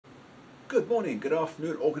Good morning, good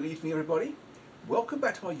afternoon or good evening everybody. Welcome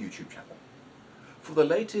back to my YouTube channel. For the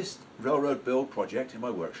latest railroad build project in my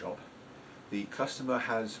workshop, the customer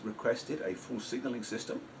has requested a full signalling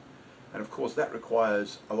system, and of course that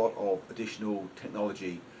requires a lot of additional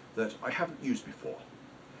technology that I haven't used before.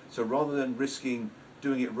 So rather than risking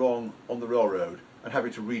doing it wrong on the railroad and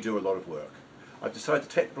having to redo a lot of work, I've decided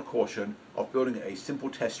to take the precaution of building a simple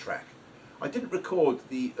test track. I didn't record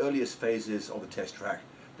the earliest phases of the test track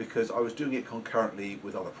because I was doing it concurrently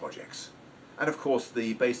with other projects. And of course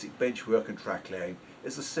the basic bench work and track laying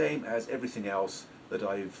is the same as everything else that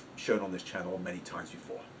I've shown on this channel many times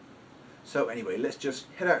before. So anyway, let's just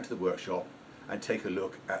head out into the workshop and take a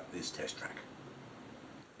look at this test track.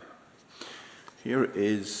 Here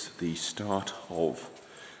is the start of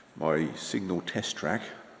my signal test track.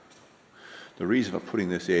 The reason for putting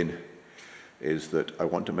this in is that I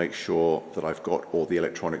want to make sure that I've got all the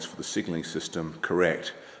electronics for the signaling system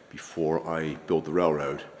correct before I build the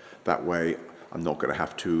railroad. That way I'm not going to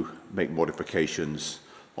have to make modifications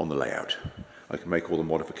on the layout. I can make all the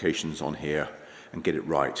modifications on here and get it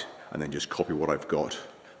right, and then just copy what I've got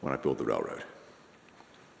when I build the railroad.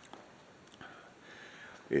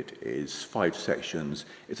 It is 5 sections.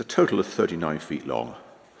 It's a total of 39 feet long,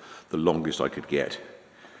 the longest I could get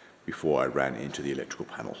before I ran into the electrical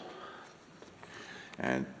panel.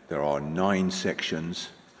 And there are 9 sections,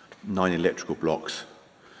 9 electrical blocks.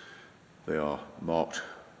 They are marked,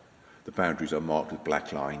 the boundaries are marked with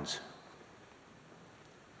black lines.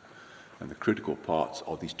 And the critical parts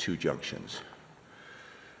are these 2 junctions.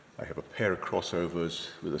 I have a pair of crossovers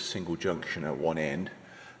with a single junction at one end,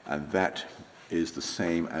 and that is the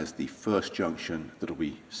same as the first junction that will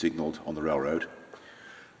be signaled on the railroad. And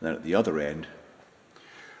then at the other end,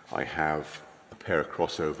 I have a pair of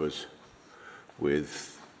crossovers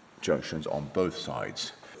with junctions on both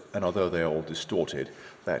sides. And although they are all distorted,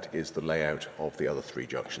 that is the layout of the other 3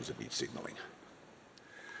 junctions that need signaling.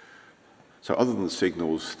 So other than the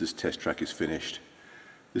signals, this test track is finished.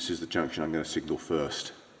 This is the junction I'm going to signal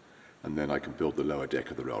first, and then I can build the lower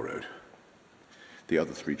deck of the railroad. The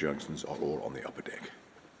other 3 junctions are all on the upper deck.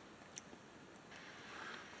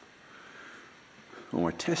 Well,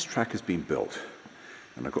 my test track has been built,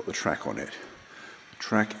 and I've got the track on it. The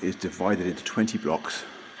track is divided into 20 blocks,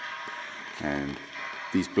 and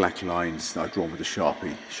these black lines that I've drawn with a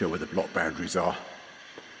Sharpie show where the block boundaries are.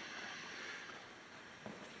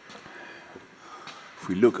 If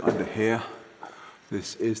we look under here,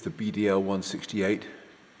 this is the BDL 168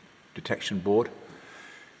 detection board.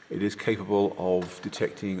 It is capable of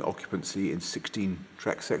detecting occupancy in 16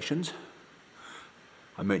 track sections.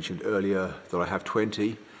 I mentioned earlier that I have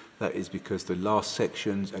 20. That is because the last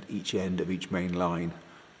sections at each end of each main line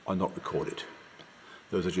are not recorded.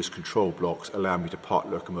 Those are just control blocks, allowing me to park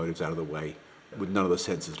locomotives out of the way with none of the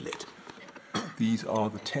sensors lit. These are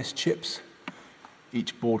the test chips.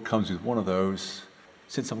 Each board comes with one of those.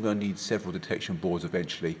 Since I'm going to need several detection boards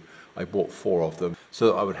eventually, I bought 4 of them so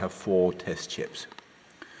that I would have 4 test chips.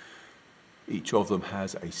 Each of them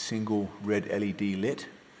has a single red LED lit,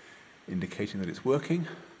 indicating that it's working,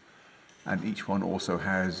 and each one also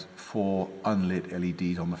has 4 unlit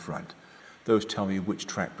LEDs on the front. Those tell me which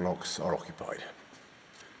track blocks are occupied.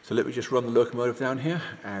 So let me just run the locomotive down here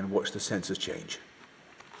and watch the sensors change.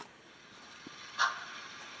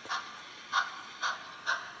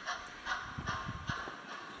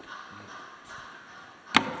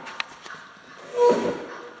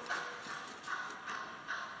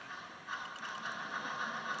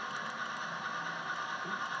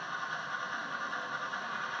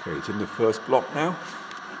 Okay, it's in the first block now.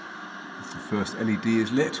 The first LED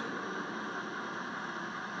is lit.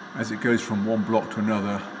 As it goes from one block to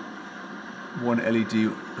another, one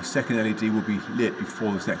LED, a second LED will be lit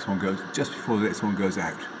before this next one goes, just before the next one goes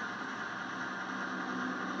out.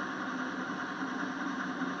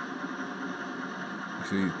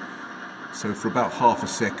 See, so for about half a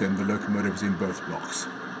second, the locomotive is in both blocks.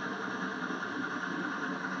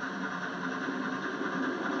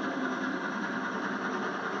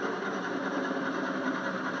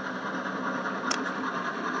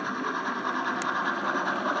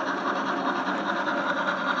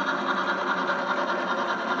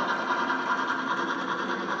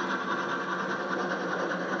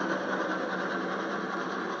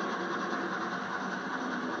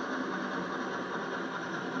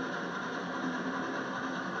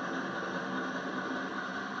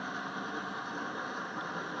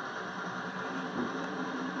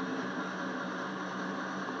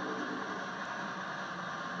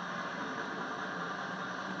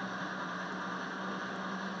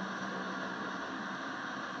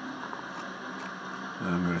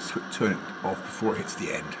 And I'm going to turn it off before it hits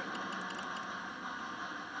the end.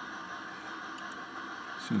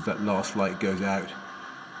 soon as that last light goes out,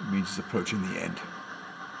 it means it's approaching the end.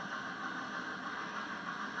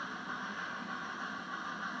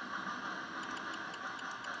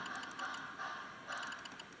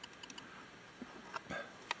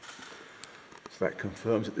 So that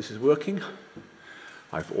confirms that this is working.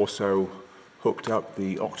 I've also hooked up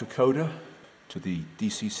the octocoder to the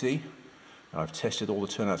DCC. I've tested all the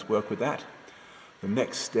turnouts work with that. The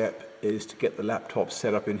next step is to get the laptop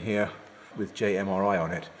set up in here with JMRI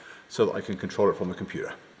on it so that I can control it from the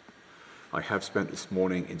computer. I have spent this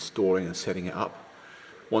morning installing and setting it up.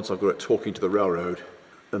 Once I've got it talking to the railroad,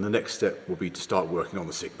 then the next step will be to start working on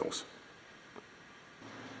the signals.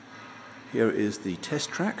 Here is the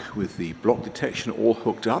test track with the block detection all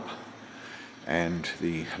hooked up and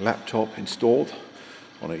the laptop installed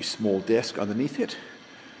on a small desk underneath it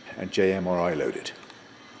and JMRI loaded.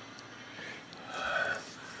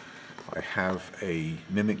 I have a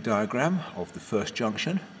mimic diagram of the first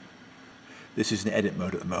junction. This is in edit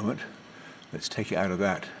mode at the moment. Let's take it out of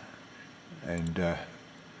that and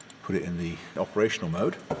put it in the operational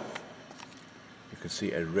mode. You can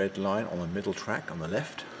see a red line on the middle track on the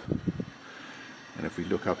left. And if we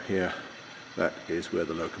look up here, that is where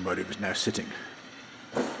the locomotive is now sitting.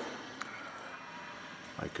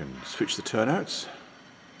 I can switch the turnouts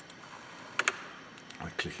by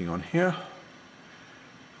clicking on here.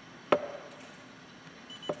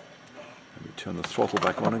 Let me turn the throttle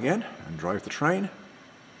back on again and drive the train.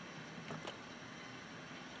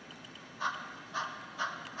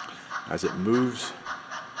 As it moves,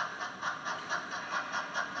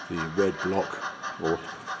 the red block will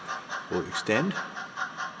extend.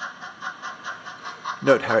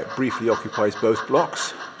 Note how it briefly occupies both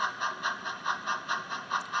blocks.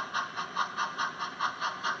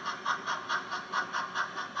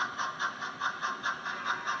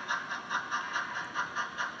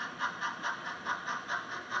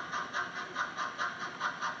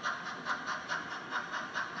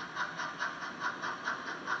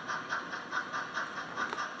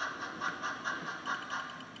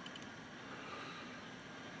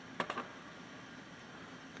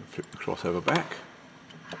 Flip the crossover back,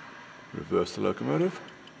 reverse the locomotive.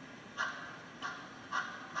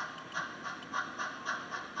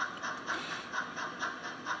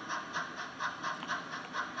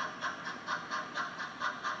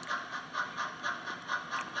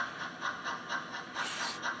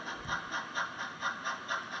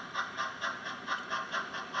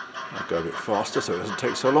 I'll go a bit faster so it doesn't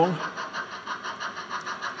take so long.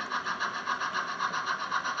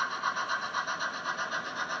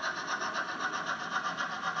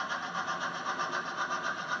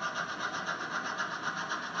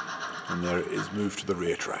 And there it is moved to the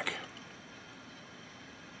rear track.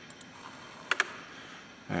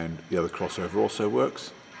 And the other crossover also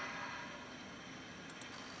works.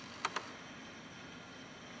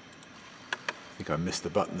 I think I missed the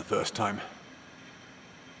button the first time.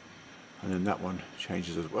 And then that one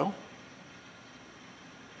changes as well.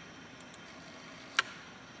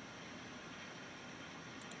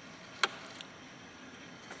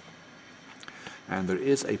 And there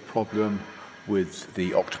is a problem with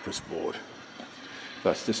the Octopus board.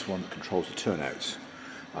 That's this one that controls the turnouts.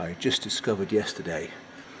 I just discovered yesterday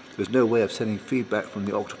there's no way of sending feedback from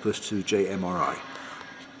the Octopus to JMRI.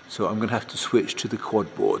 So I'm going to have to switch to the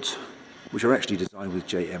quad boards, which are actually designed with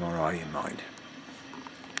JMRI in mind.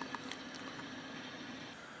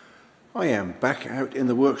 I am back out in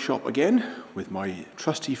the workshop again with my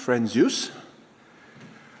trusty friend Zeus.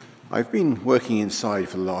 I've been working inside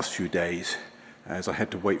for the last few days as I had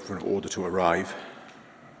to wait for an order to arrive.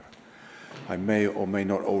 I may or may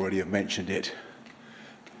not already have mentioned it,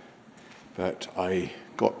 but I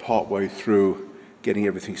got part way through getting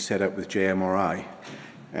everything set up with JMRI,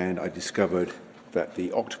 and I discovered that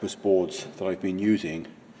the Octopus boards that I've been using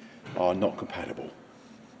are not compatible.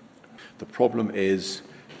 The problem is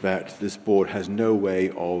that this board has no way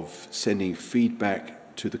of sending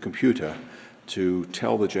feedback to the computer to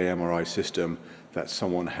tell the JMRI system that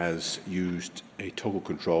someone has used a toggle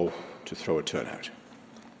control to throw a turnout.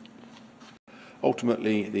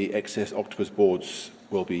 Ultimately, the excess Octopus boards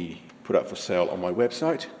will be put up for sale on my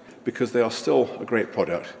website because they are still a great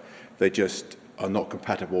product. They just are not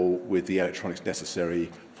compatible with the electronics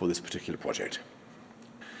necessary for this particular project.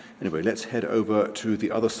 Anyway, let's head over to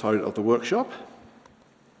the other side of the workshop.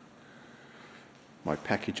 My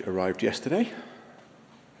package arrived yesterday.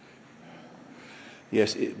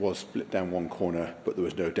 Yes, it was split down one corner, but there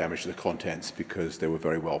was no damage to the contents because they were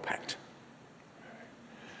very well packed.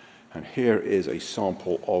 And here is a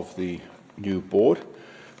sample of the new board,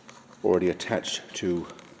 already attached to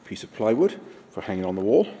a piece of plywood for hanging on the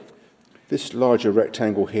wall. This larger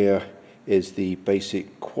rectangle here is the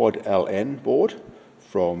basic quad LN board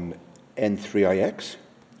from N3IX.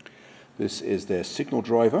 This is their signal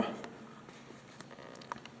driver,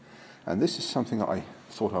 and this is something that I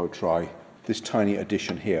thought I would try, this tiny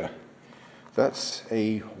addition here. That's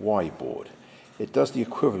a Y board. It does the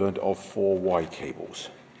equivalent of 4 Y cables.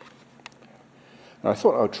 And I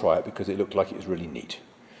thought I would try it because it looked like it was really neat.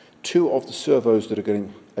 2 of the servos that are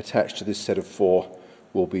getting attached to this set of 4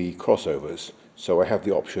 will be crossovers, so I have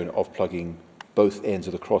the option of plugging both ends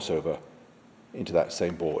of the crossover into that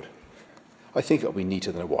same board. I think it'll be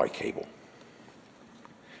neater than a Y cable.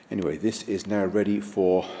 Anyway, this is now ready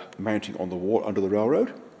for mounting on the wall under the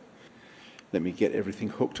railroad. Let me get everything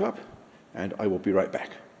hooked up and I will be right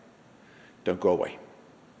back. Don't go away.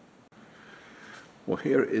 Well,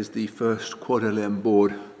 here is the first quad LM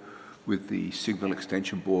board with the signal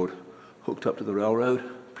extension board hooked up to the railroad,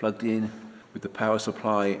 plugged in with the power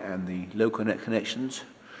supply and the local net connections.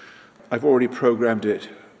 I've already programmed it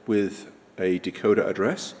with a decoder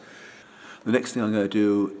address. The next thing I'm going to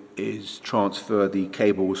do is transfer the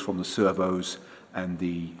cables from the servos and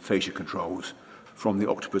the fascia controls from the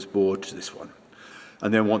Octopus board to this one.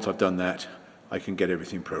 And then once I've done that, I can get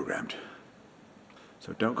everything programmed.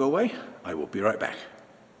 So don't go away, I will be right back.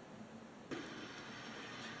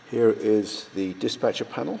 Here is the dispatcher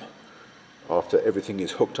panel after everything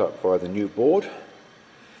is hooked up via the new board.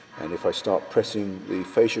 And if I start pressing the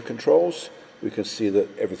fascia controls, we can see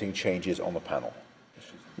that everything changes on the panel.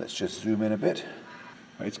 Let's just zoom in a bit.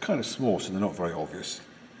 It's kind of small, so they're not very obvious.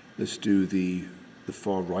 Let's do the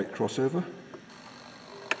far right crossover.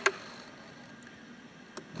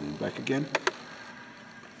 And back again.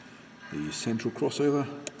 The central crossover.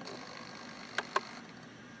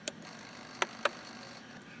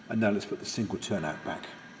 And now let's put the single turnout back.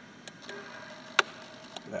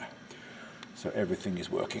 There. So everything is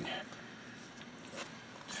working.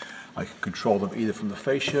 I can control them either from the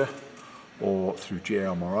fascia or through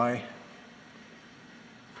JMRI.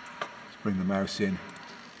 Let's bring the mouse in,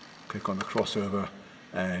 click on the crossover,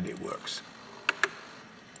 and it works.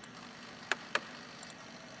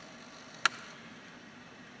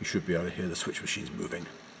 You should be able to hear the switch machines moving.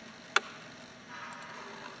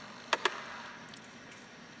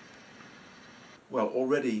 Well,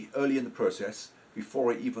 already early in the process,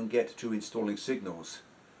 before I even get to installing signals,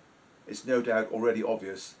 it's no doubt already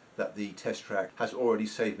obvious that the test track has already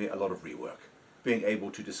saved me a lot of rework, being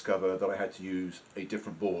able to discover that I had to use a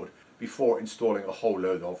different board before installing a whole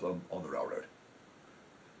load of them on the railroad.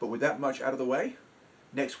 But with that much out of the way,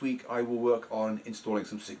 next week I will work on installing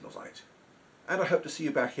some signals on it. And I hope to see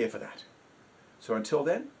you back here for that. So until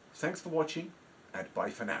then, thanks for watching and bye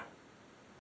for now.